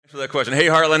For that question. Hey,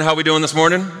 Heartland, how we doing this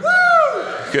morning?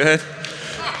 Woo! Good.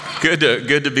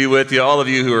 Good to be with you. All of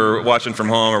you who are watching from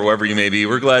home or wherever you may be,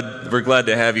 we're glad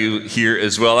to have you here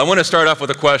as well. I want to start off with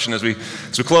a question as we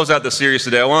close out the series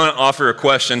today. I want to offer a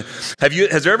question.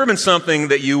 Has there ever been something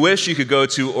that you wish you could go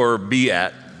to or be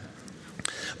at,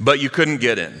 but you couldn't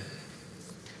get in?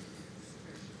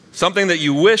 Something that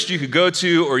you wished you could go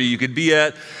to or you could be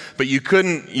at, but you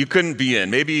couldn't be in.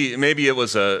 Maybe it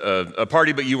was a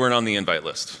party, but you weren't on the invite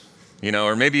list.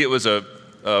 Or maybe it was a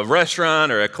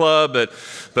restaurant or a club,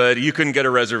 but you couldn't get a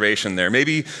reservation there.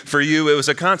 Maybe for you it was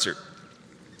a concert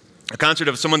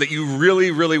of someone that you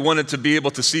really, really wanted to be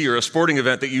able to see, or a sporting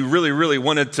event that you really, really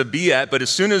wanted to be at, but as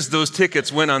soon as those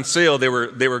tickets went on sale, they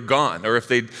were gone. Or if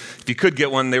you could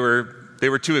get one, they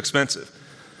were too expensive.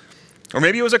 Or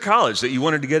maybe it was a college that you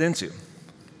wanted to get into,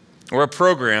 or a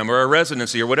program or a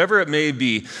residency or whatever it may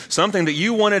be, something that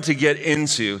you wanted to get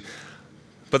into,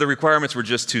 but the requirements were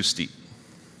just too steep.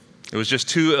 It was just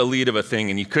too elite of a thing,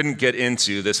 and you couldn't get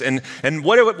into this. And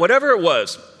whatever it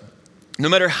was, no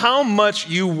matter how much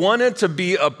you wanted to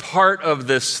be a part of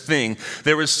this thing,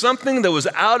 there was something that was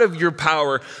out of your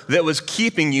power that was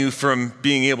keeping you from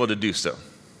being able to do so.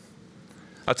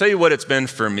 I'll tell you what it's been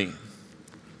for me.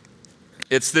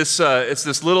 It's this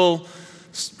little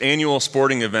annual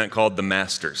sporting event called the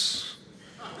Masters.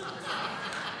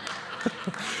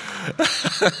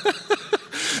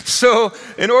 So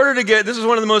in order to this is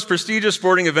one of the most prestigious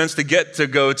sporting events to get to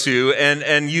go to,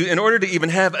 and you, in order to even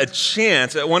have a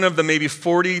chance at one of the maybe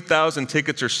 40,000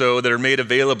 tickets or so that are made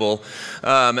available,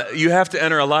 you have to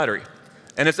enter a lottery.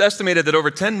 And it's estimated that over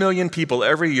 10 million people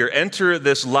every year enter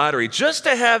this lottery just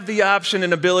to have the option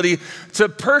and ability to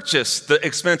purchase the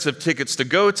expensive tickets to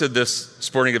go to this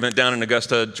sporting event down in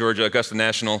Augusta, Georgia, Augusta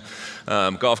National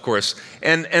Golf Course.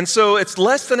 And so it's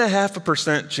less than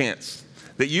 0.5% chance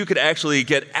that you could actually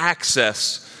get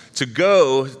access to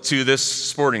go to this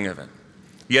sporting event.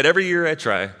 Yet every year I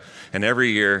try, and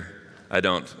every year I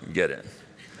don't get in.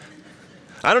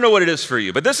 I don't know what it is for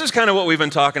you, but this is kind of what we've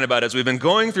been talking about as we've been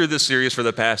going through this series for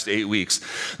the past 8 weeks.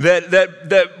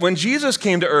 That when Jesus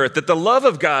came to earth, that the love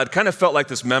of God kind of felt like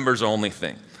this members-only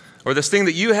thing, or this thing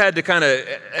that you had to kind of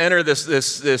enter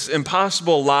this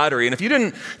impossible lottery. And if you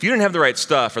didn't have the right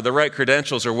stuff or the right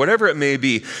credentials or whatever it may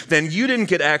be, then you didn't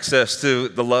get access to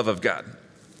the love of God.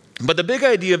 But the big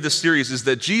idea of this series is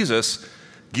that Jesus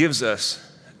gives us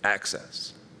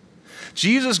access.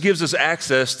 Jesus gives us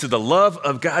access to the love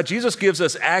of God. Jesus gives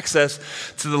us access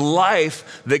to the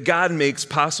life that God makes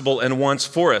possible and wants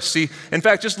for us. See, in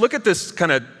fact, just look at this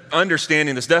kind of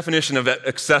understanding, this definition of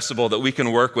accessible that we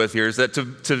can work with here, is that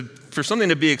for something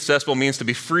to be accessible means to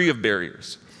be free of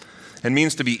barriers and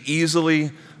means to be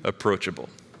easily approachable.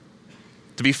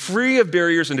 To be free of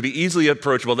barriers and to be easily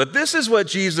approachable. That this is what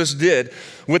Jesus did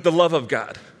with the love of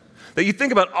God. That you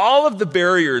think about all of the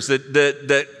barriers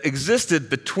that existed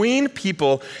between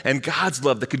people and God's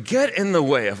love that could get in the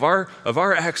way of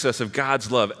our access of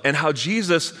God's love, and how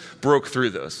Jesus broke through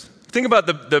those. Think about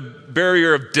the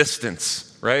barrier of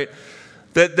distance, right?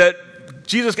 That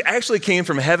Jesus actually came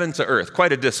from heaven to earth,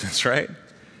 quite a distance, right?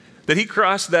 That he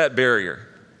crossed that barrier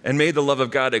and made the love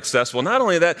of God accessible. Not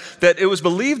only that it was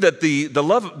believed that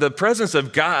the presence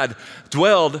of God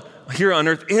dwelled here on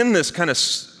earth in this kind of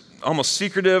almost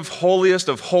secretive, holiest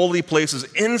of holy places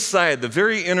inside the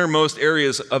very innermost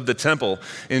areas of the temple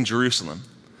in Jerusalem.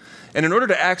 And in order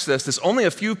to access this, only a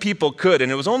few people could,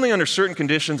 and it was only under certain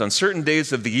conditions on certain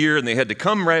days of the year, and they had to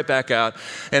come right back out.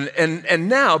 And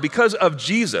now, because of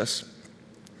Jesus,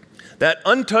 that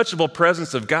untouchable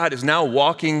presence of God is now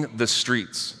walking the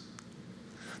streets.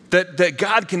 That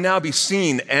God can now be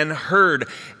seen and heard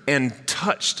and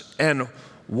touched and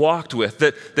walked with,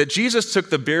 that Jesus took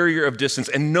the barrier of distance,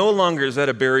 and no longer is that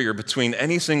a barrier between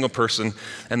any single person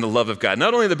and the love of God.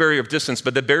 Not only the barrier of distance,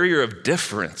 but the barrier of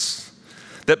difference.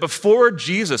 That before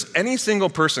Jesus, any single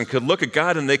person could look at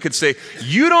God and they could say,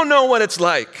 "You don't know what it's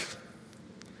like.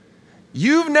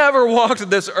 You've never walked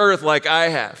this earth like I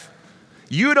have.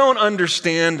 You don't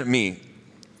understand me."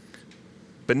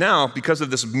 But now, because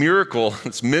of this miracle,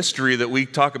 this mystery that we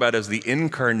talk about as the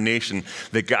incarnation,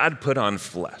 that God put on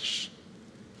flesh,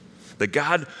 that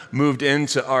God moved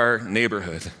into our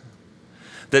neighborhood,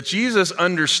 that Jesus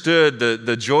understood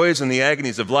the joys and the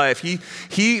agonies of life.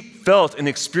 He felt and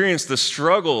experienced the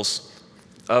struggles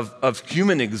of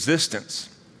human existence,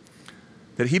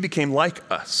 that he became like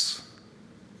us,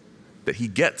 that he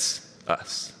gets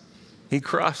us. He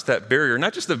crossed that barrier,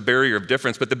 not just the barrier of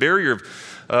difference, but the barrier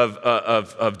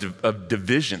of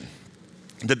division.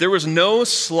 That there was no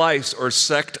slice or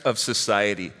sect of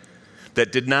society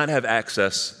that did not have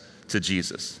access to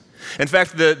Jesus. In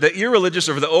fact, the irreligious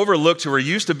or the overlooked who were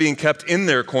used to being kept in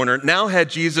their corner now had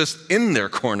Jesus in their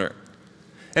corner.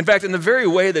 In fact, in the very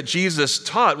way that Jesus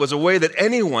taught was a way that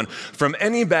anyone from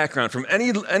any background, from any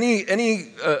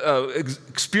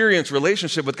experience,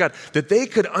 relationship with God, that they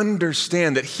could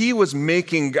understand that he was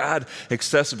making God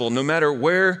accessible no matter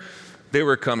where they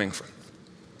were coming from.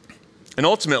 And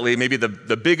ultimately, maybe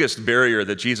the biggest barrier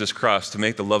that Jesus crossed to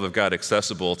make the love of God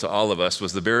accessible to all of us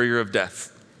was the barrier of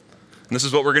death. And this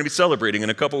is what we're going to be celebrating in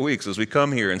a couple weeks as we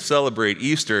come here and celebrate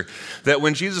Easter, that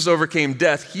when Jesus overcame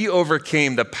death, he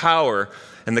overcame the power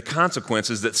and the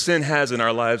consequences that sin has in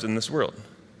our lives in this world.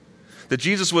 That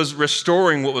Jesus was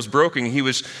restoring what was broken. He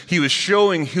was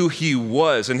showing who he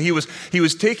was, and he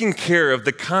was taking care of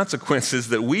the consequences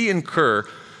that we incur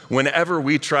whenever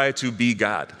we try to be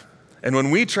God. And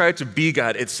when we try to be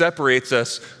God, it separates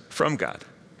us from God.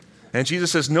 And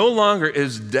Jesus says, no longer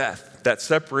is death, that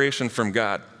separation from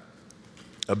God,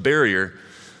 a barrier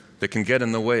that can get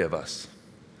in the way of us.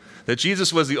 That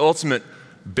Jesus was the ultimate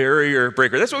barrier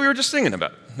breaker. That's what we were just singing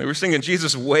about. We were singing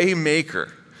Jesus, way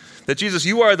maker. That Jesus,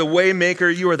 you are the way maker.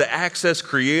 You are the access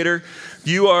creator.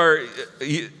 You are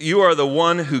the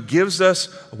one who gives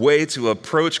us a way to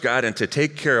approach God and to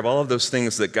take care of all of those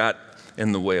things that got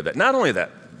in the way of that. Not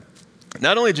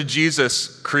only did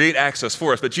Jesus create access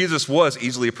for us, but Jesus was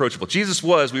easily approachable. Jesus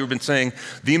was, we've been saying,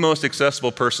 the most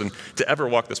accessible person to ever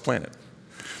walk this planet.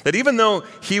 That even though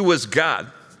he was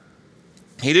God,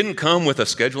 he didn't come with a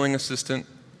scheduling assistant.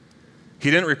 He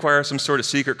didn't require some sort of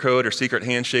secret code or secret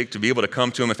handshake to be able to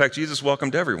come to him. In fact, Jesus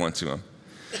welcomed everyone to him.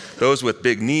 Those with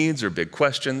big needs or big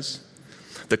questions,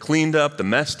 the cleaned up, the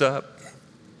messed up,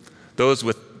 those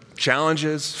with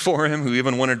challenges for him who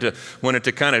even wanted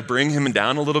to kind of bring him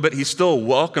down a little bit. He still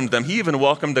welcomed them. He even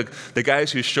welcomed the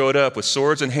guys who showed up with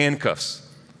swords and handcuffs.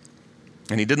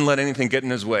 And he didn't let anything get in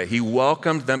his way. He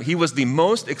welcomed them. He was the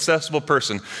most accessible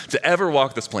person to ever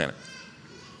walk this planet.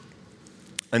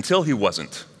 Until he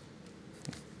wasn't.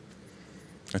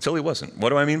 Until he wasn't. What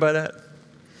do I mean by that?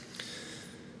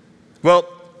 Well,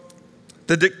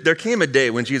 there came a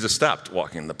day when Jesus stopped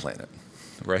walking the planet,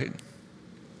 right?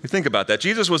 You think about that.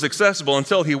 Jesus was accessible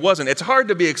until he wasn't. It's hard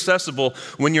to be accessible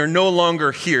when you're no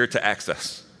longer here to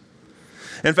access.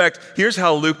 In fact, here's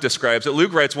how Luke describes it.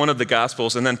 Luke writes one of the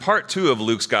Gospels, and then part 2 of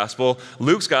Luke's Gospel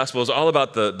is all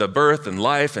about the birth and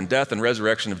life and death and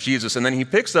resurrection of Jesus. And then he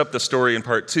picks up the story in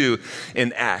part 2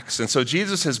 in Acts. And so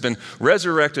Jesus has been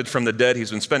resurrected from the dead.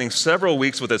 He's been spending several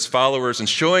weeks with his followers and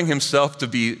showing himself to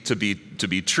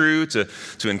be true, to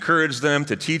encourage them,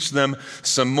 to teach them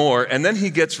some more. And then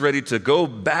he gets ready to go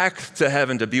back to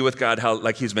heaven to be with God,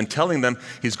 like he's been telling them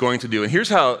he's going to do. And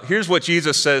here's what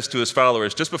Jesus says to his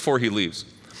followers just before he leaves.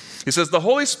 He says, the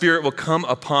Holy Spirit will come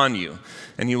upon you,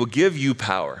 and he will give you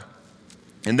power.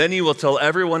 And then you will tell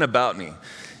everyone about me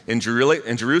in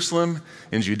Jerusalem,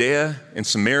 in Judea, in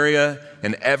Samaria,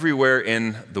 and everywhere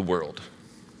in the world.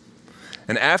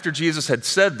 And after Jesus had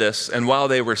said this, and while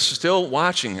they were still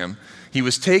watching him, he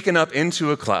was taken up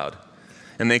into a cloud,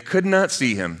 and they could not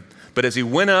see him. But as he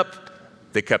went up,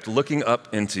 they kept looking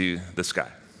up into the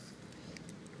sky.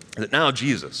 That now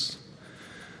Jesus,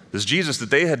 this Jesus that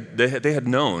they had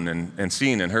known and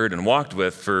seen and heard and walked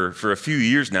with for a few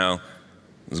years now,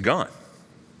 was gone.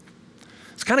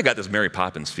 It's kind of got this Mary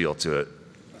Poppins feel to it,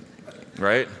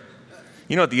 right?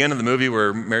 You know, at the end of the movie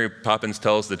where Mary Poppins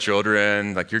tells the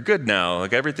children, like, you're good now,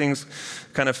 like everything's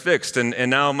kind of fixed,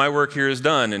 and now my work here is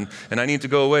done, and I need to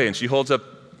go away. And she holds up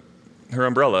her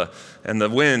umbrella, and the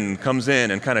wind comes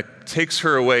in and kind of takes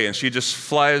her away, and she just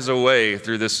flies away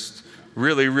through this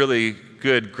really, really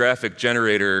good graphic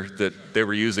generator that they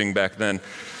were using back then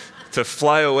to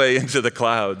fly away into the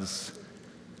clouds,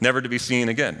 never to be seen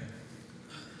again.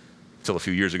 Until a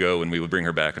few years ago when we would bring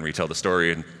her back and retell the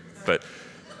story. But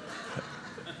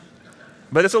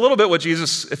it's a little bit what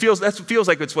Jesus, it feels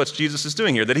like it's what Jesus is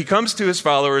doing here, that he comes to his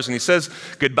followers and he says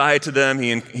goodbye to them,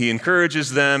 he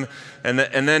encourages them, and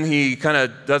then he kind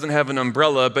of doesn't have an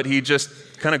umbrella, but he just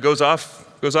kind of goes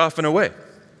off and away.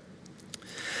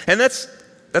 And that's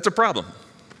a problem.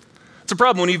 It's a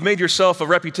problem when you've made yourself a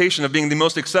reputation of being the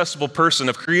most accessible person,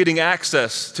 of creating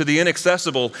access to the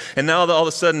inaccessible, and now all of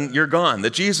a sudden you're gone.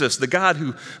 That Jesus, the God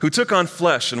who took on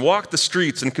flesh and walked the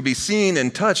streets and could be seen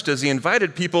and touched as he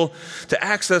invited people to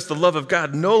access the love of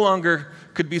God, no longer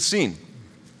could be seen.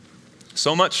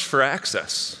 So much for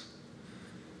access.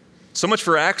 So much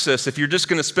for access if you're just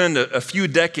going to spend a few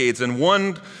decades in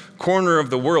one corner of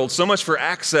the world. So much for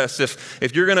access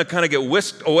if you're going to kind of get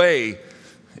whisked away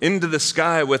into the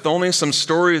sky with only some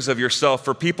stories of yourself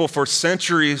for people for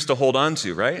centuries to hold on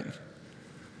to, right?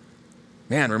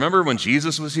 Man, remember when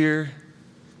Jesus was here?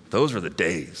 Those were the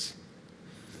days.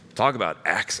 Talk about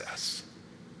access.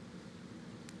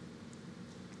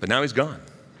 But now he's gone.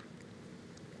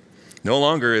 No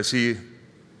longer is he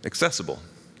accessible.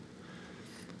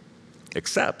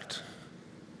 Except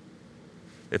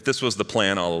if this was the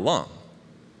plan all along.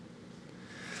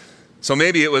 So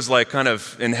maybe it was like kind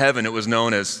of in heaven, it was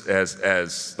known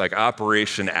as like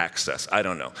Operation Access. I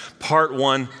don't know. Part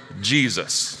 1,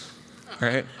 Jesus,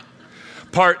 right?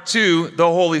 Part 2, the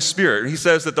Holy Spirit. He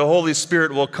says that the Holy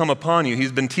Spirit will come upon you.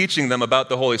 He's been teaching them about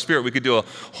the Holy Spirit. We could do a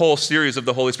whole series of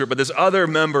the Holy Spirit, but this other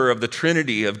member of the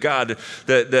Trinity of God,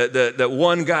 that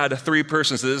one God, 3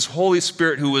 persons, this Holy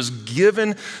Spirit who was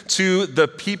given to the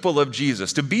people of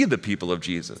Jesus, to be the people of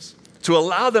Jesus, to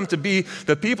allow them to be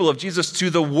the people of Jesus to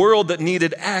the world that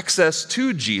needed access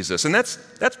to Jesus. And that's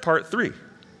part 3,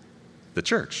 the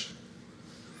church.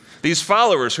 These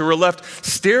followers who were left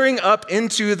staring up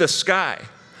into the sky.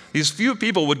 These few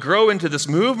people would grow into this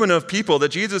movement of people that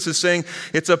Jesus is saying,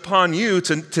 it's upon you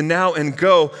to now and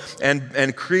go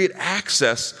and create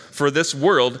access for this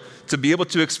world to be able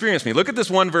to experience me. Look at this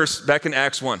one verse back in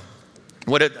Acts 1.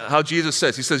 How Jesus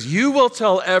says. He says, you will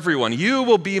tell everyone, you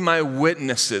will be my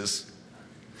witnesses.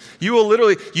 You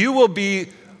will be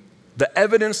the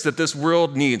evidence that this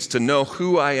world needs to know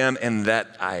who I am and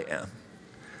that I am.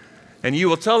 And you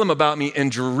will tell them about me in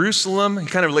Jerusalem. He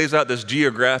kind of lays out this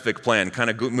geographic plan,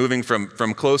 kind of moving from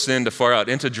close in to far out,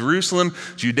 into Jerusalem,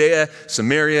 Judea,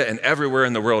 Samaria, and everywhere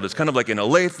in the world. It's kind of like in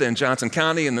Olathe and Johnson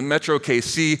County and the Metro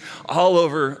KC, all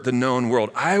over the known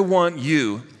world. I want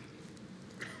you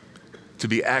to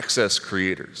be access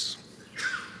creators.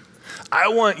 I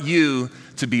want you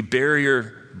to be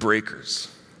barrier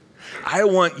breakers. I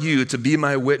want you to be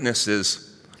my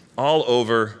witnesses all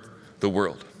over the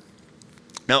world.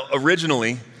 Now,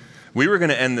 originally, we were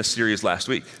going to end this series last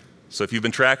week. So if you've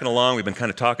been tracking along, we've been kind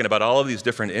of talking about all of these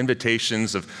different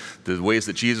invitations of the ways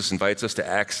that Jesus invites us to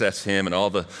access him and all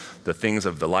the things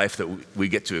of the life that we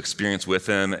get to experience with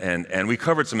him. And we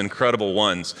covered some incredible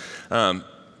ones.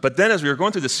 But then as we were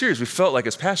going through this series, we felt like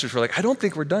as pastors, we're like, I don't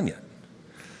think we're done yet.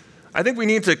 I think we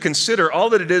need to consider all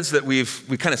that it is that we've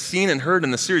kind of seen and heard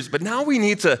in the series. But now we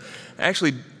need to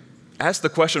actually ask the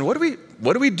question, what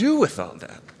do we do with all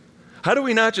that? How do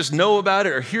we not just know about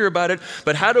it or hear about it,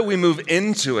 but how do we move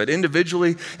into it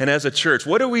individually and as a church?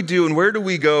 What do we do and where do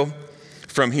we go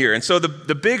from here? And so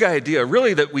the big idea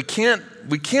really that we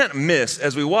can't miss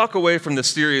as we walk away from this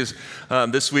series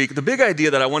this week, the big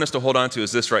idea that I want us to hold on to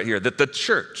is this right here, that the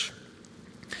church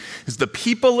is the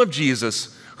people of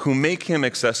Jesus who make him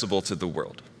accessible to the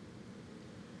world.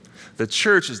 The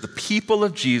church is the people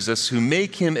of Jesus who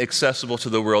make him accessible to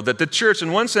the world. That the church,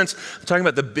 in one sense, I'm talking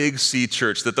about the big C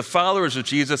church, that the followers of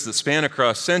Jesus that span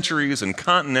across centuries and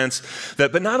continents,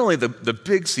 but not only the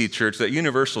big C church, that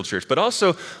universal church, but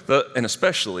also, and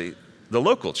especially, the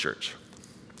local church.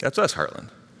 That's us, Heartland.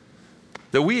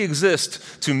 That we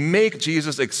exist to make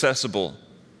Jesus accessible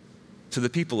to the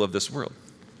people of this world.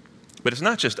 But it's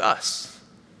not just us.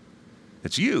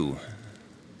 It's you.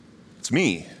 It's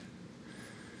me.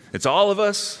 It's all of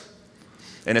us,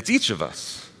 and it's each of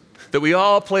us. That we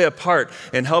all play a part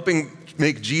in helping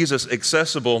make Jesus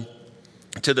accessible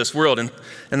to this world. And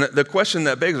the question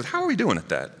that begs is, how are we doing at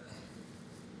that?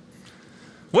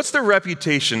 What's the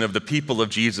reputation of the people of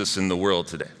Jesus in the world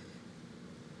today?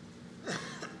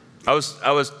 I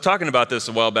was talking about this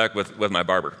a while back with my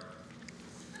barber.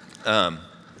 I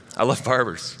love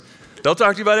barbers. They'll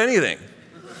talk to you about anything.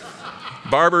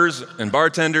 Barbers and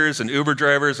bartenders and Uber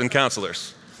drivers and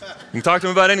counselors. You can talk to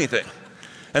them about anything.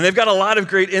 And they've got a lot of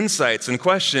great insights and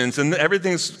questions, and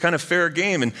everything's kind of fair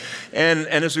game. And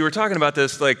as we were talking about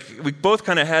this, like we both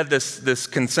kind of had this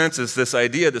consensus, this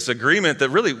idea, this agreement that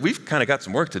really we've kind of got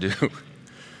some work to do.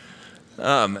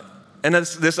 And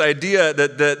that's this idea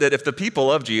that if the people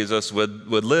of Jesus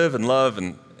would live and love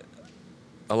and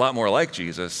a lot more like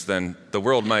Jesus, then the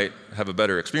world might have a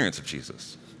better experience of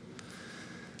Jesus.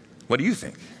 What do you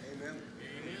think? Amen.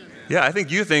 Yeah, I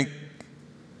think you think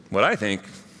what I think,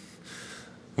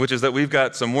 which is that we've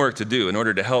got some work to do in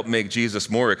order to help make Jesus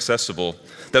more accessible.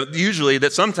 That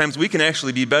sometimes we can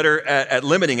actually be better at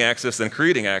limiting access than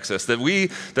creating access. That we,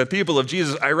 the people of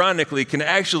Jesus, ironically, can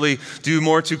actually do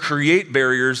more to create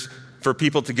barriers for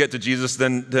people to get to Jesus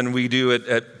than we do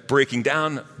at breaking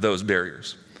down those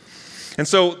barriers. And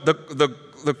so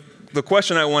the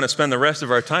question I want to spend the rest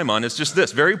of our time on is just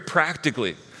this, very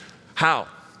practically. How?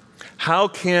 How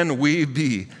can we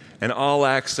be an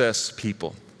all-access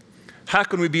people? How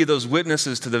can we be those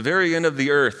witnesses to the very end of the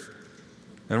earth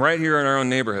and right here in our own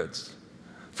neighborhoods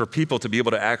for people to be able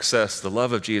to access the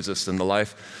love of Jesus and the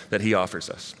life that he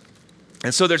offers us?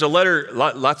 And so there's a letter,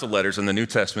 lots of letters in the New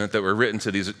Testament that were written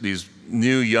to these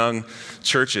new young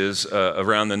churches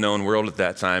around the known world at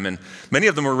that time. And many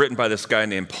of them were written by this guy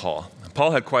named Paul.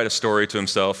 Paul had quite a story to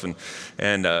himself,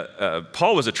 and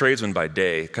Paul was a tradesman by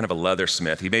day, kind of a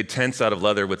leathersmith. He made tents out of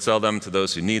leather, would sell them to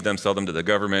those who need them, sell them to the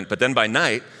government. But then by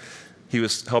night, he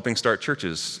was helping start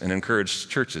churches and encourage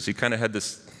churches. He kind of had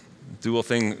this dual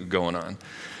thing going on.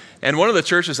 And one of the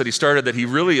churches that he started that he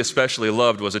really especially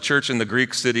loved was a church in the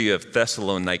Greek city of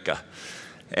Thessalonica.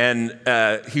 And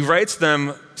he writes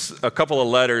them a couple of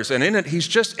letters, and in it, he's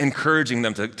just encouraging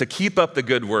them to keep up the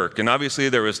good work. And obviously,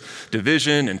 there was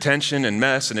division and tension and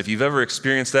mess, and if you've ever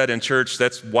experienced that in church,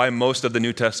 that's why most of the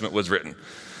New Testament was written,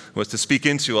 was to speak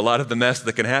into a lot of the mess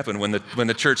that can happen when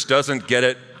the church doesn't get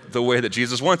it the way that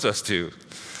Jesus wants us to.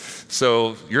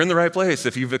 So you're in the right place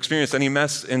if you've experienced any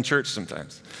mess in church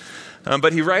sometimes.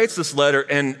 But he writes this letter,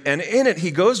 and in it,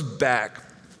 he goes back,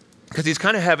 because he's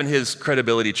kind of having his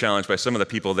credibility challenged by some of the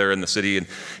people there in the city. And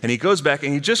he goes back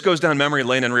and he just goes down memory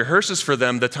lane and rehearses for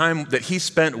them the time that he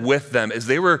spent with them as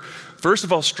they were, first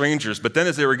of all, strangers, but then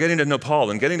as they were getting to know Paul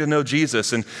and getting to know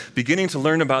Jesus and beginning to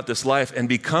learn about this life and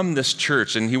become this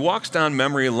church. And he walks down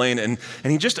memory lane and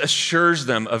he just assures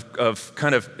them of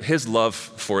kind of his love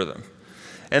for them.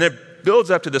 And it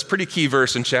builds up to this pretty key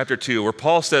verse in chapter 2 where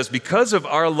Paul says, because of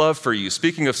our love for you,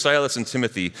 speaking of Silas and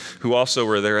Timothy, who also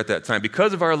were there at that time,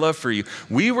 because of our love for you,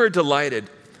 we were delighted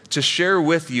to share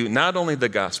with you not only the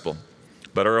gospel,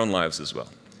 but our own lives as well.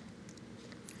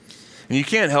 And you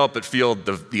can't help but feel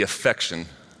the affection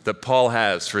that Paul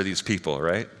has for these people,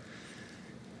 right?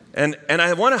 And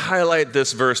I want to highlight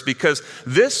this verse because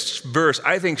this verse,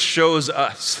 I think, shows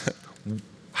us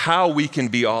how we can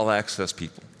be all access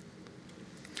people.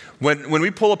 When we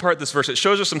pull apart this verse, it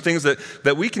shows us some things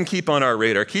that we can keep on our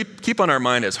radar, keep on our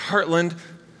mind as Heartland,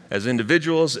 as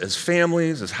individuals, as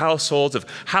families, as households, of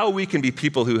how we can be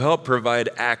people who help provide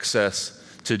access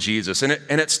to Jesus. And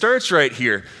it starts right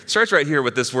here. It starts right here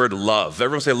with this word love.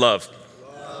 Everyone say love.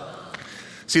 Love.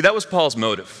 See, that was Paul's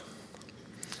motive.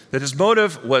 That his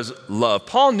motive was love.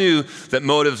 Paul knew that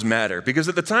motives matter because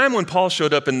at the time when Paul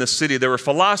showed up in this city, there were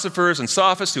philosophers and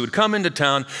sophists who would come into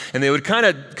town and they would kind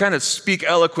of speak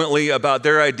eloquently about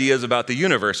their ideas about the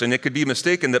universe. And it could be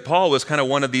mistaken that Paul was kind of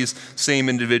one of these same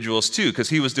individuals too, because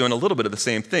he was doing a little bit of the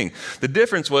same thing. The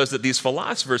difference was that these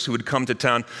philosophers who would come to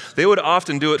town, they would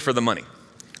often do it for the money,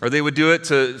 or they would do it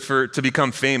to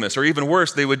become famous, or even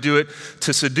worse, they would do it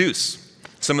to seduce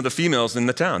some of the females in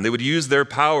the town. They would use their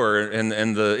power and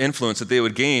the influence that they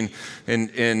would gain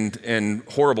in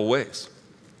horrible ways.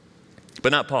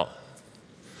 But not Paul.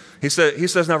 He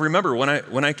says, now remember, when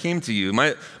I came to you,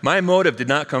 my motive did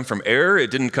not come from error.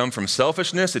 It didn't come from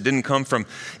selfishness. It didn't come from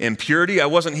impurity. I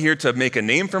wasn't here to make a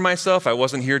name for myself. I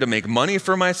wasn't here to make money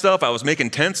for myself. I was making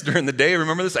tents during the day.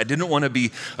 Remember this? I didn't want to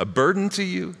be a burden to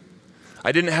you.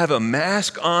 I didn't have a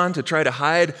mask on to try to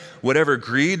hide whatever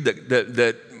greed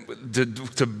to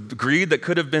greed that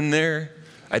could have been there.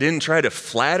 I didn't try to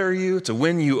flatter you, to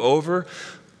win you over.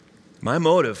 My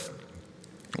motive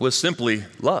was simply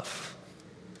love.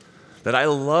 That I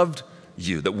loved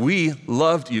you, that we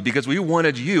loved you because we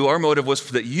wanted you. Our motive was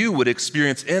that you would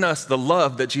experience in us the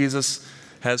love that Jesus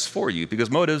has for you, because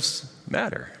motives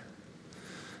matter.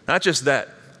 Not just that.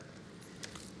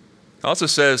 It also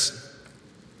says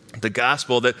the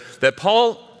gospel that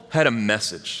Paul had a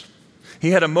message. He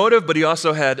had a motive, but he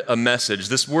also had a message.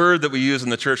 This word that we use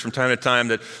in the church from time to time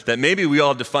that maybe we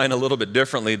all define a little bit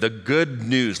differently, the good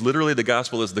news. Literally, the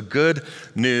gospel is the good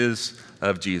news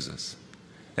of Jesus.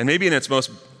 And maybe in its most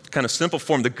kind of simple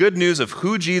form, the good news of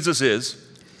who Jesus is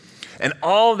and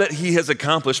all that he has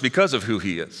accomplished because of who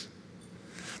he is.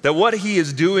 That what he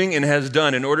is doing and has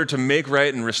done in order to make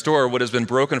right and restore what has been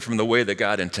broken from the way that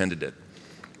God intended it.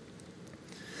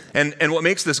 And what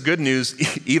makes this good news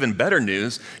even better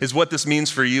news is what this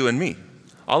means for you and me.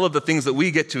 All of the things that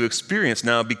we get to experience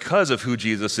now because of who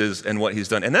Jesus is and what he's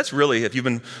done. And that's really, if you've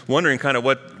been wondering kind of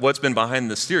what's been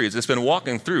behind this series, it's been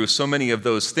walking through so many of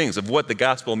those things of what the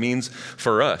gospel means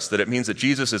for us. That it means that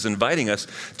Jesus is inviting us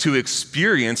to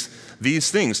experience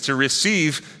these things, to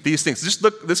receive these things. Just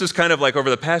look, this is kind of like over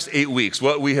the past 8 weeks,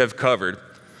 what we have covered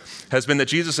has been that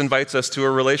Jesus invites us to a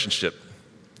relationship.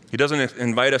 He doesn't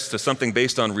invite us to something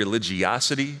based on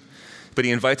religiosity, but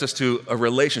he invites us to a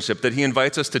relationship, that he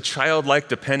invites us to childlike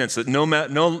dependence, that no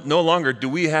longer do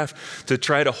we have to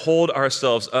try to hold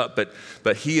ourselves up,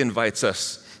 but he invites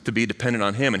us to be dependent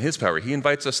on him and his power. He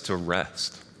invites us to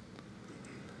rest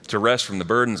from the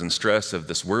burdens and stress of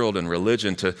this world and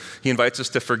religion. He invites us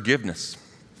to forgiveness.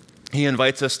 He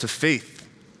invites us to faith,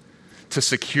 to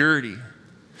security.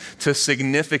 to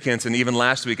significance, and even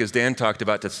last week, as Dan talked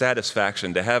about, to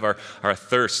satisfaction, to have our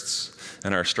thirsts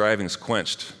and our strivings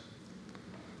quenched.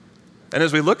 And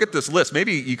as we look at this list,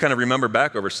 maybe you kind of remember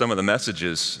back over some of the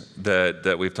messages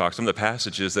that we've talked, some of the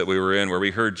passages that we were in where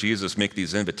we heard Jesus make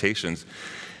these invitations.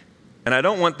 And I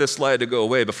don't want this slide to go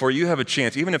away. Before you have a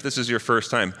chance, even if this is your first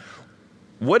time,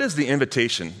 what is the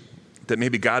invitation that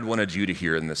maybe God wanted you to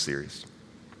hear in this series?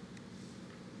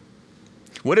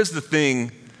 What is the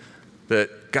thing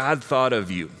that God thought of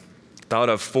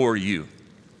for you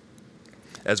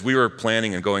as we were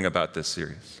planning and going about this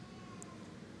series?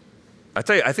 I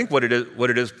tell you, I think what it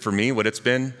is for me, what it's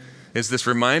been, is this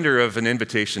reminder of an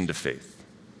invitation to faith.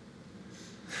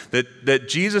 That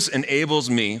Jesus enables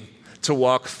me to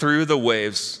walk through the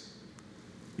waves,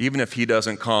 even if he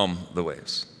doesn't calm the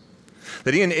waves.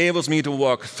 That he enables me to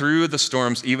walk through the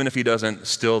storms, even if he doesn't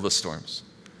still the storms.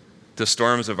 The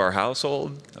storms of our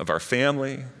household, of our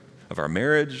family, of our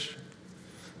marriage,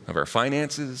 of our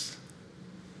finances,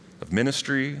 of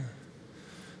ministry,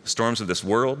 storms of this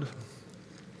world.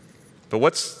 But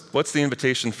what's the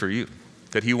invitation for you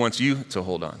that he wants you to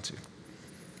hold on to?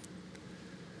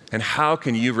 And how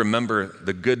can you remember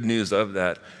the good news of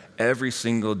that every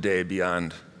single day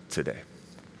beyond today?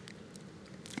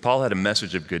 Paul had a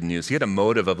message of good news. He had a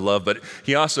motive of love, but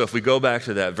he also, if we go back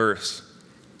to that verse,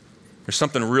 there's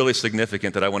something really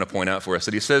significant that I want to point out for us.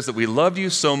 That he says that we loved you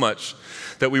so much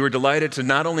that we were delighted to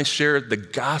not only share the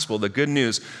gospel, the good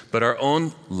news, but our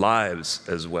own lives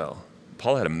as well.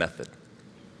 Paul had a method.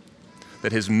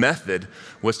 That his method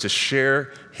was to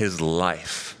share his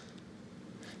life.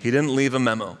 He didn't leave a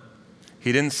memo.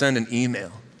 He didn't send an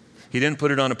email. He didn't put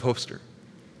it on a poster.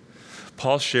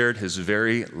 Paul shared his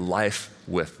very life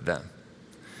with them.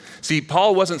 See,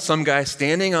 Paul wasn't some guy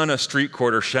standing on a street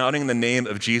corner shouting the name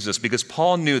of Jesus, because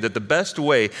Paul knew that the best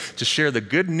way to share the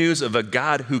good news of a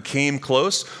God who came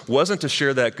close wasn't to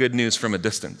share that good news from a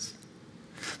distance.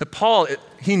 That Paul,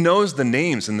 he knows the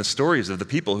names and the stories of the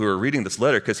people who are reading this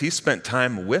letter because he spent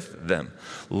time with them,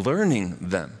 learning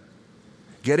them,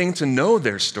 getting to know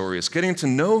their stories, getting to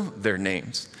know their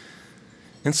names.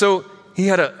 And so he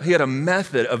had a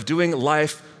method of doing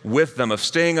life with them, of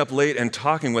staying up late and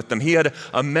talking with them. He had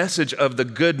a message of the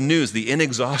good news, the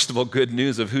inexhaustible good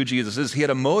news of who Jesus is. He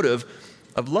had a motive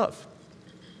of love.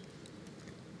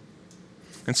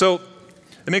 And so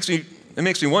it makes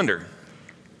me wonder,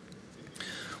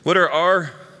 what are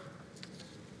our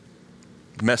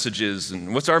messages,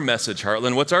 and what's our message,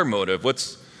 Heartland? What's our motive?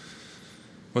 What's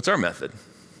our method?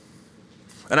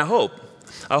 And I hope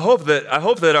that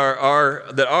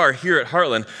our here at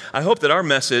Heartland, I hope that our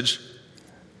message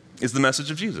is the message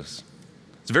of Jesus.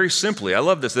 It's very simply, I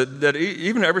love this, that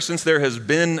even ever since there has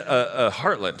been a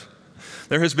Heartland,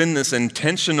 there has been this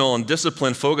intentional and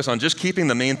disciplined focus on just keeping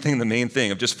the main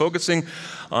thing, of just focusing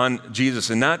on Jesus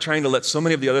and not trying to let so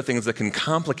many of the other things that can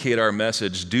complicate our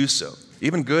message do so,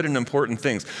 even good and important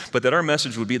things, but that our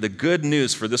message would be the good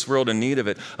news for this world in need of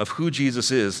it, of who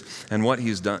Jesus is and what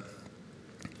he's done.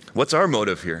 What's our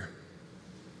motive here?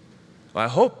 I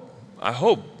hope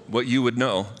what you would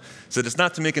know is that it's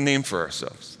not to make a name for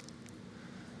ourselves.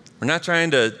 We're not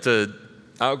trying to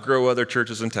outgrow other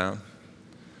churches in town.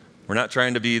 We're not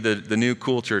trying to be the new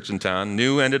cool church in town.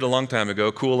 New ended a long time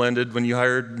ago. Cool ended when you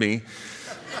hired me.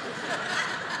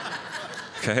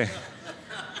 Okay?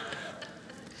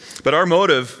 But our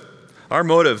motive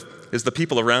is the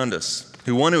people around us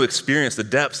who want to experience the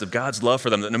depths of God's love for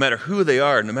them, that no matter who they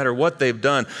are, no matter what they've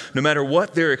done, no matter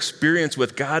what their experience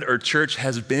with God or church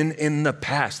has been in the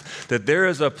past, that there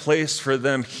is a place for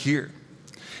them here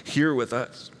with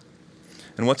us.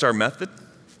 And what's our method?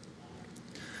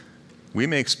 We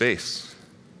make space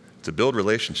to build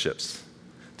relationships,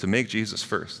 to make Jesus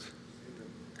first.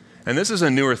 And this is a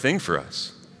newer thing for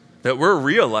us, that we're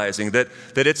realizing that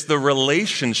it's the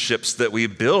relationships that we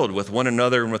build with one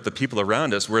another and with the people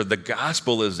around us where the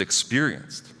gospel is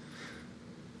experienced.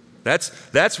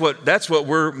 That's what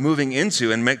we're moving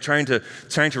into and trying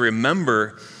to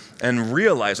remember and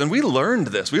realize. And we learned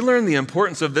this. We learned the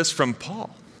importance of this from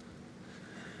Paul.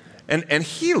 And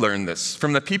he learned this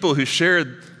from the people who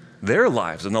shared their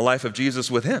lives and the life of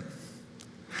Jesus with him.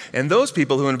 And those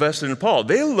people who invested in Paul,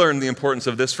 they learned the importance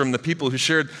of this from the people who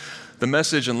shared the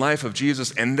message and life of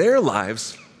Jesus and their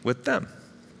lives with them.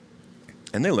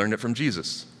 And they learned it from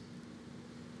Jesus,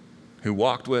 who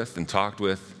walked with and talked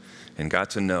with and got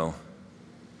to know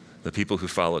the people who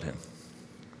followed him.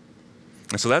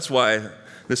 And so that's why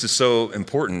this is so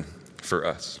important for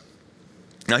us.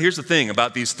 Now here's the thing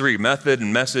about these three, method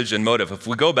and message and motive. If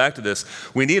we go back to this,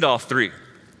 we need all three.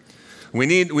 We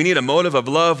need a motive of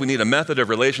love. We need a method of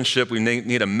relationship. We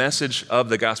need a message of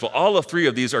the gospel. All of three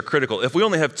of these are critical. If we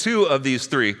only have two of these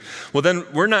three, well, then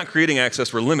we're not creating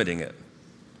access, we're limiting it.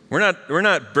 We're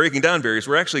not breaking down barriers,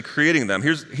 we're actually creating them.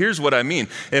 Here's what I mean.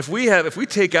 If we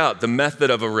take out the method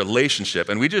of a relationship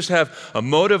and we just have a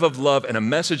motive of love and a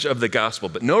message of the gospel,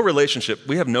 but no relationship,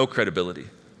 we have no credibility.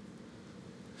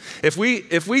 If we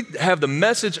have the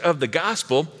message of the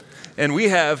gospel and we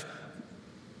have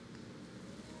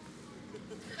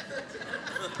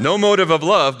no motive of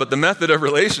love, but the method of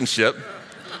relationship,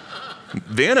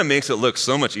 Vanna makes it look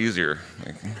so much easier.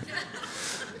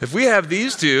 If we have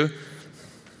these two,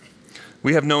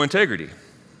 we have no integrity.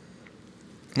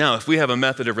 Now, if we have a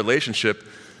method of relationship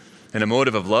and a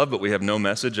motive of love, but we have no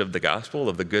message of the gospel,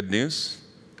 of the good news,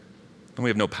 then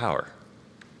we have no power.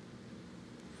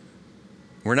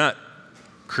 We're not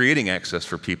creating access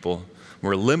for people.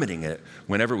 We're limiting it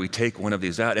whenever we take one of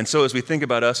these out. And so as we think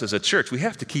about us as a church, we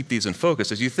have to keep these in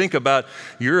focus. As you think about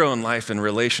your own life and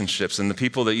relationships and the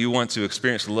people that you want to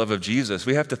experience the love of Jesus,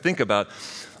 we have to think about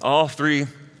all three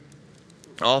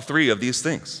of these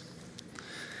things.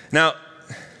 Now,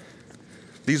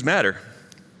 these matter,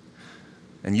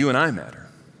 and you and I matter.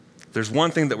 There's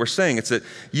one thing that we're saying, it's that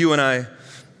you and I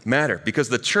matter, because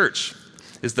the church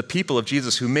is the people of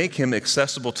Jesus who make him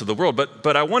accessible to the world.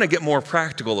 But I want to get more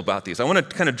practical about these. I want to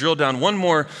kind of drill down one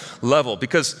more level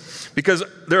because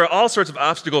there are all sorts of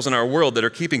obstacles in our world that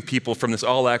are keeping people from this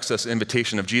all-access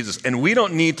invitation of Jesus. And we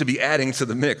don't need to be adding to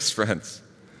the mix, friends.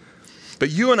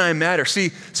 But you and I matter. See,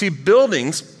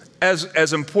 buildings,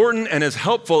 as important and as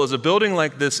helpful as a building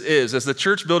like this is, as the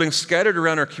church buildings scattered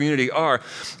around our community are,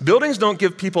 buildings don't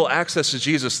give people access to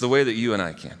Jesus the way that you and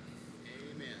I can.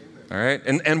 All right?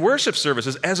 And worship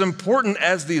services, as important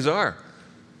as these are,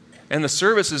 and the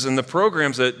services and the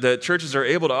programs that churches are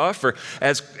able to offer,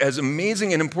 as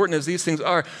amazing and important as these things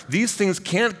are, these things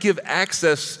can't give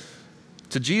access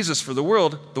to Jesus for the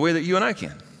world the way that you and I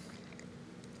can.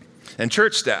 And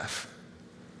church staff,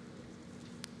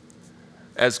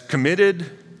 as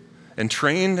committed and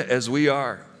trained as we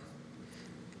are,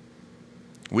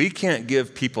 we can't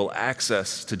give people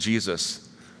access to Jesus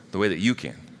the way that you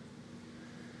can.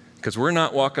 Because we're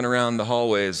not walking around the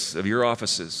hallways of your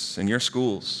offices and your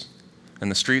schools and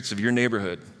the streets of your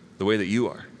neighborhood the way that you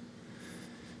are.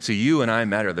 See, you and I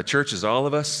matter. The church is all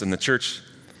of us, and the church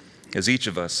is each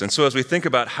of us. And so as we think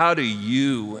about how do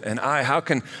you and I, how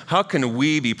can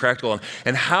we be practical,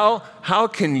 and how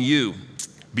can you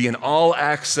be an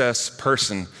all-access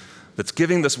person that's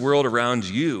giving this world around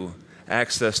you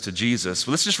access to Jesus?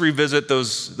 Well, let's just revisit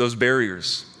those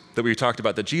barriers that we talked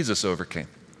about that Jesus overcame.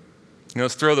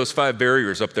 Let's throw those 5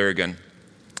 barriers up there again.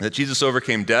 That Jesus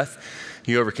overcame death,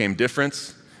 he overcame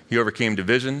difference, he overcame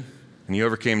division, and he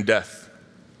overcame death.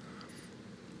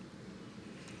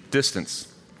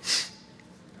 Distance.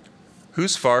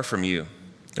 Who's far from you?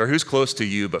 Or who's close to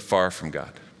you but far from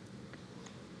God?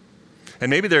 And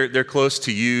maybe they're close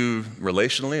to you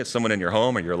relationally. It's someone in your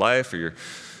home or your life or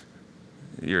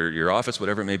your office,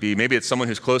 whatever it may be. Maybe it's someone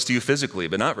who's close to you physically,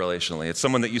 but not relationally. It's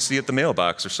someone that you see at the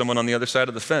mailbox, or someone on the other side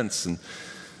of the fence, and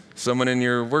someone in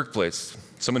your workplace,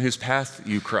 someone whose path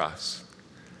you cross.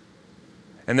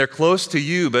 And they're close to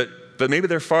you, but maybe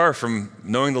they're far from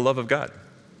knowing the love of God.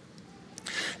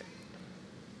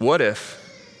 What if,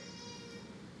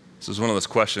 this is one of those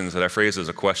questions that I phrase as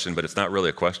a question, but it's not really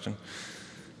a question.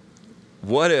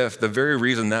 What if the very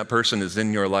reason that person is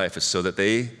in your life is so that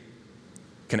they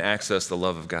can access the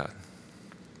love of God?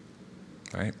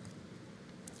 Right?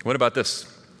 What about this?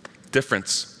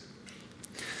 Difference.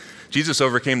 Jesus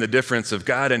overcame the difference of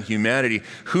God and humanity.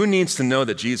 Who needs to know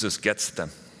that Jesus gets them?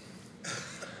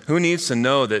 Who needs to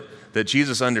know that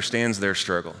Jesus understands their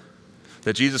struggle?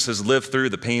 That Jesus has lived through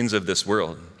the pains of this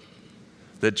world?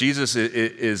 That Jesus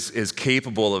is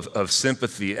capable of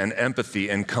sympathy and empathy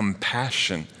and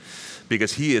compassion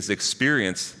because he has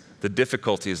experienced the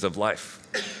difficulties of life?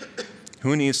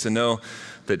 Who needs to know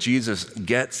that Jesus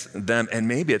gets them? And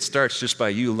maybe it starts just by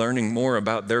you learning more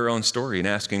about their own story and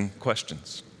asking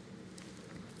questions.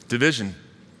 Division.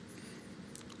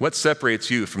 What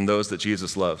separates you from those that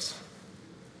Jesus loves?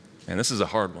 And this is a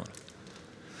hard one.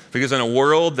 Because in a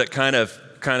world that kind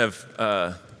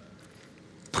of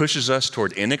pushes us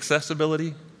toward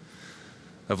inaccessibility,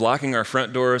 of locking our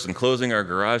front doors and closing our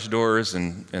garage doors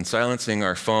and silencing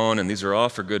our phone, and these are all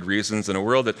for good reasons, in a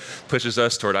world that pushes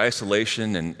us toward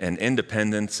isolation and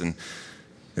independence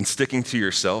and sticking to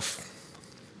yourself,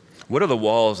 what are the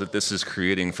walls that this is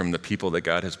creating from the people that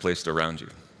God has placed around you?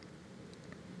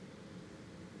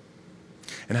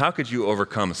 And how could you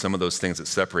overcome some of those things that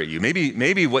separate you?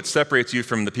 Maybe what separates you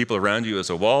from the people around you is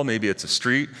a wall, maybe it's a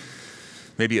street,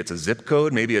 Maybe it's a zip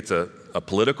code. Maybe it's a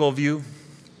political view.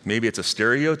 Maybe it's a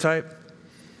stereotype.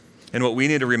 And what we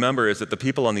need to remember is that the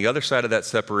people on the other side of that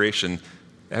separation,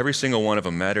 every single one of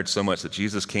them mattered so much that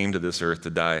Jesus came to this earth to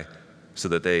die so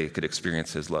that they could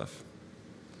experience his love.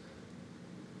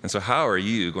 And so how are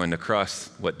you going to cross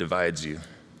what divides you?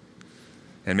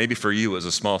 And maybe for you, it was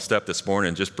a small step this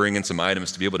morning, just bring in some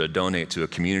items to be able to donate to a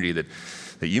community that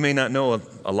you may not know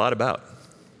a lot about.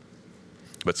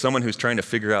 But someone who's trying to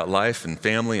figure out life and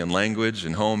family and language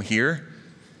and home here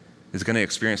is going to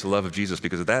experience the love of Jesus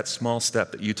because of that small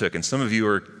step that you took. And some of you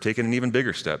are taking an even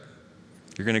bigger step.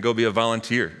 You're going to go be a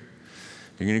volunteer.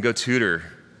 You're going to go tutor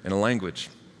in a language.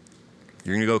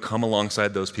 You're going to go come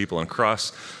alongside those people and cross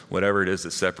whatever it is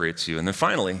that separates you. And then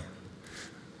finally,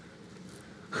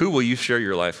 who will you share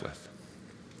your life with?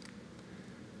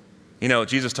 You know,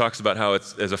 Jesus talks about how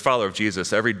it's, as a follower of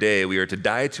Jesus, every day we are to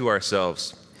die to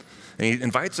ourselves. And he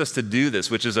invites us to do this,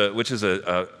 which is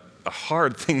a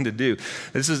hard thing to do.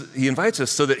 He invites us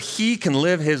so that he can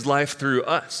live his life through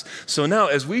us. So now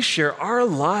as we share our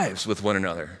lives with one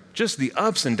another, just the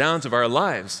ups and downs of our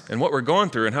lives and what we're going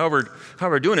through and how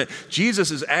we're doing it, Jesus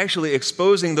is actually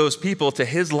exposing those people to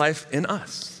his life in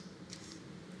us.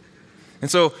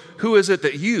 And so who is it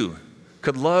that you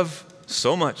could love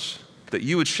so much that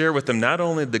you would share with them not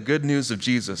only the good news of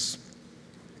Jesus,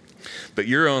 but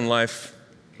your own life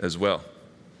as well?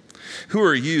 Who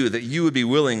are you that you would be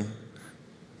willing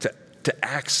to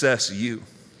access you,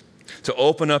 to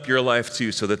open up your life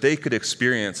to so that they could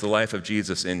experience the life of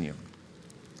Jesus in you?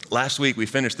 Last week, we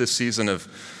finished this season of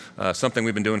something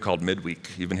we've been doing called Midweek.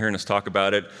 You've been hearing us talk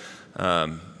about it.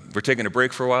 We're taking a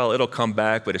break for a while. It'll come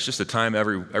back, but it's just a time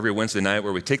every Wednesday night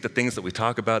where we take the things that we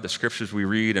talk about, the scriptures we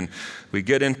read, and we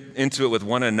get into it with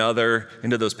one another,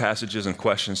 into those passages and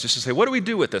questions, just to say, what do we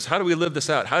do with this? How do we live this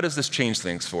out? How does this change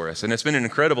things for us? And it's been an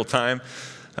incredible time.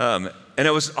 And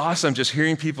it was awesome just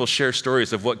hearing people share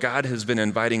stories of what God has been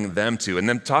inviting them to, and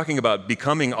them talking about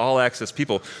becoming all-access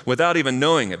people without even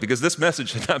knowing it, because this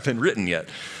message had not been written yet.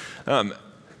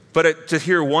 But to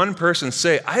hear one person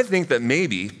say, I think that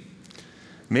maybe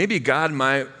God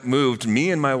might moved me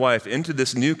and my wife into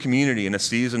this new community in a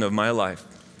season of my life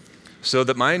so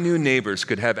that my new neighbors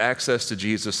could have access to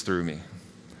Jesus through me.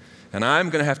 And I'm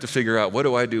going to have to figure out, what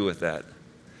do I do with that?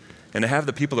 And to have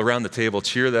the people around the table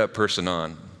cheer that person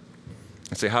on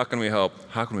and say, how can we help?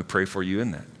 How can we pray for you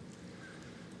in that?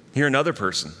 Hear another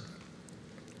person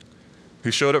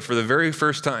who showed up for the very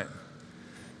first time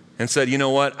and said, you know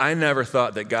what? I never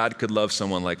thought that God could love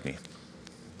someone like me.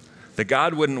 That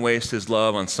God wouldn't waste his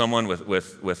love on someone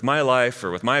with my life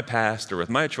or with my past or with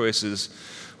my choices,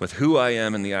 with who I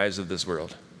am in the eyes of this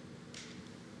world.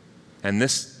 And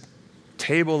this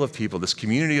table of people, this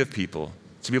community of people,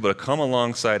 to be able to come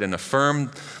alongside and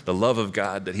affirm the love of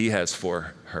God that he has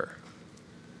for her.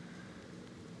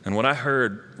 And what I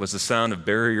heard was the sound of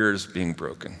barriers being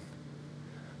broken.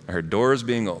 I heard doors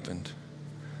being opened.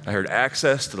 I heard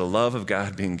access to the love of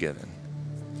God being given.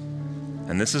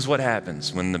 And this is what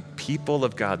happens when the people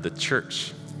of God, the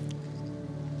church,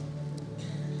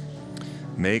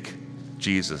 make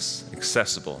Jesus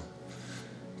accessible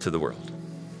to the world.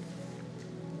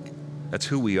 That's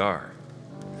who we are.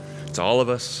 It's all of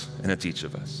us, and it's each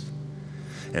of us.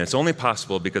 And it's only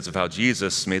possible because of how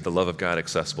Jesus made the love of God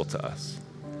accessible to us.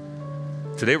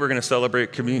 Today we're going to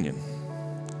celebrate communion.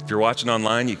 If you're watching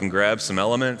online, you can grab some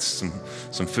elements,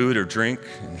 some food or drink.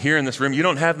 And here in this room, you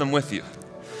don't have them with you,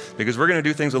 because we're going to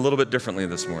do things a little bit differently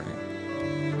this morning.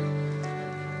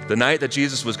 The night that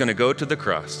Jesus was going to go to the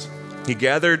cross, he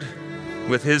gathered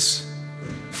with his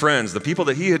friends, the people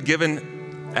that he had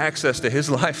given access to his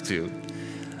life to.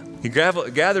 He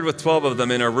gathered with 12 of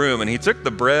them in a room, and he took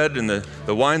the bread and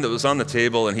the wine that was on the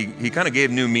table, and he kind of gave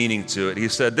new meaning to it. He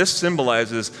said, this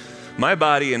symbolizes my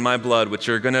body and my blood, which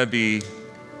are going to be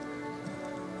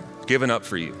given up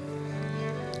for you.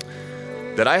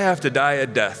 That I have to die a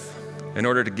death in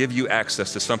order to give you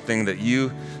access to something that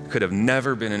you could have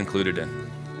never been included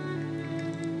in.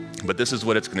 But this is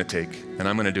what it's going to take, and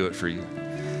I'm going to do it for you.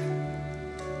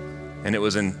 And it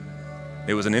was an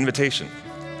invitation.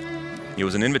 It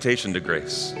was an invitation to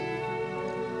grace.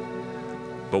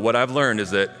 But what I've learned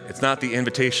is that it's not the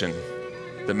invitation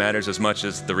that matters as much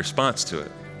as the response to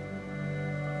it.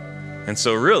 And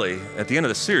so really, at the end of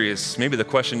the series, maybe the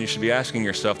question you should be asking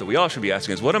yourself, that we all should be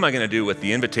asking, is what am I going to do with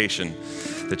the invitation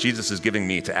that Jesus is giving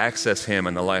me to access him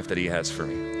and the life that he has for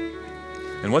me?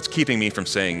 And what's keeping me from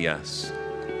saying yes?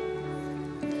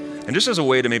 And just as a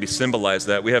way to maybe symbolize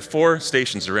that, we have 4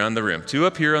 stations around the room, 2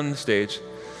 up here on the stage,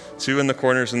 2 in the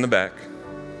corners in the back.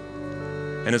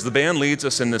 And as the band leads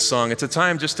us in this song, it's a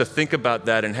time just to think about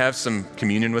that and have some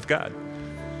communion with God.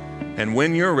 And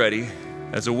when you're ready,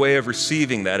 as a way of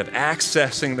receiving that, of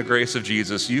accessing the grace of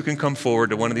Jesus, you can come forward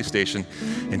to one of these stations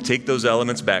and take those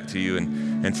elements back to you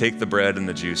and take the bread and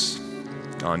the juice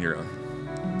on your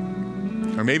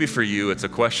own. Or maybe for you, it's a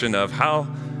question of how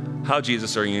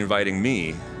Jesus, are you inviting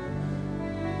me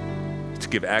to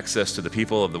give access to the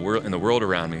people of the world in the world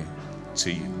around me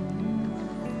to you?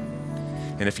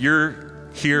 And if you're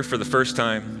here for the first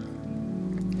time,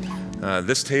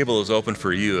 this table is open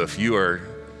for you if you are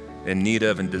in need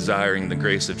of and desiring the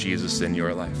grace of Jesus in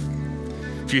your life.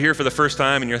 If you're here for the first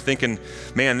time and you're thinking,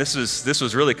 man, this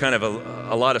was really kind of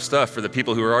a lot of stuff for the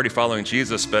people who are already following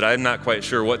Jesus, but I'm not quite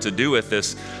sure what to do with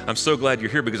this, I'm so glad you're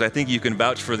here because I think you can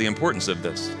vouch for the importance of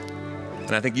this.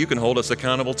 And I think you can hold us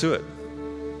accountable to it.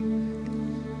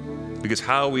 Because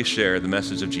how we share the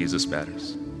message of Jesus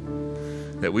matters.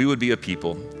 That we would be a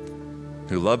people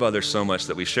who love others so much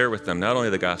that we share with them not only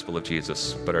the gospel of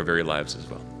Jesus, but our very lives as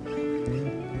well.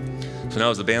 So now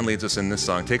as the band leads us in this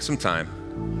song, take some time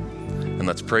and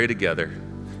let's pray together.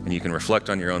 And you can reflect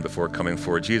on your own before coming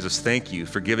forward. Jesus, thank you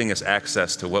for giving us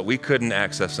access to what we couldn't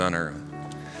access on our own.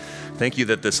 Thank you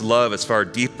that this love is far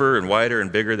deeper and wider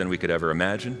and bigger than we could ever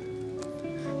imagine.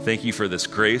 Thank you for this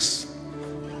grace,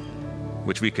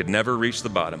 which we could never reach the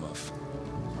bottom of.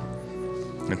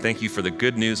 And thank you for the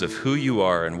good news of who you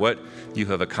are and what you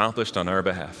have accomplished on our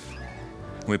behalf.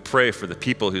 And we pray for the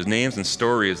people whose names and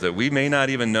stories that we may not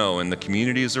even know in the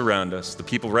communities around us, the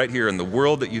people right here in the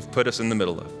world that you've put us in the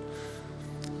middle of.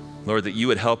 Lord, that you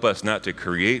would help us not to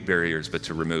create barriers, but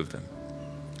to remove them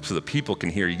so that people can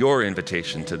hear your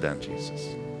invitation to them, Jesus.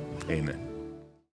 Amen.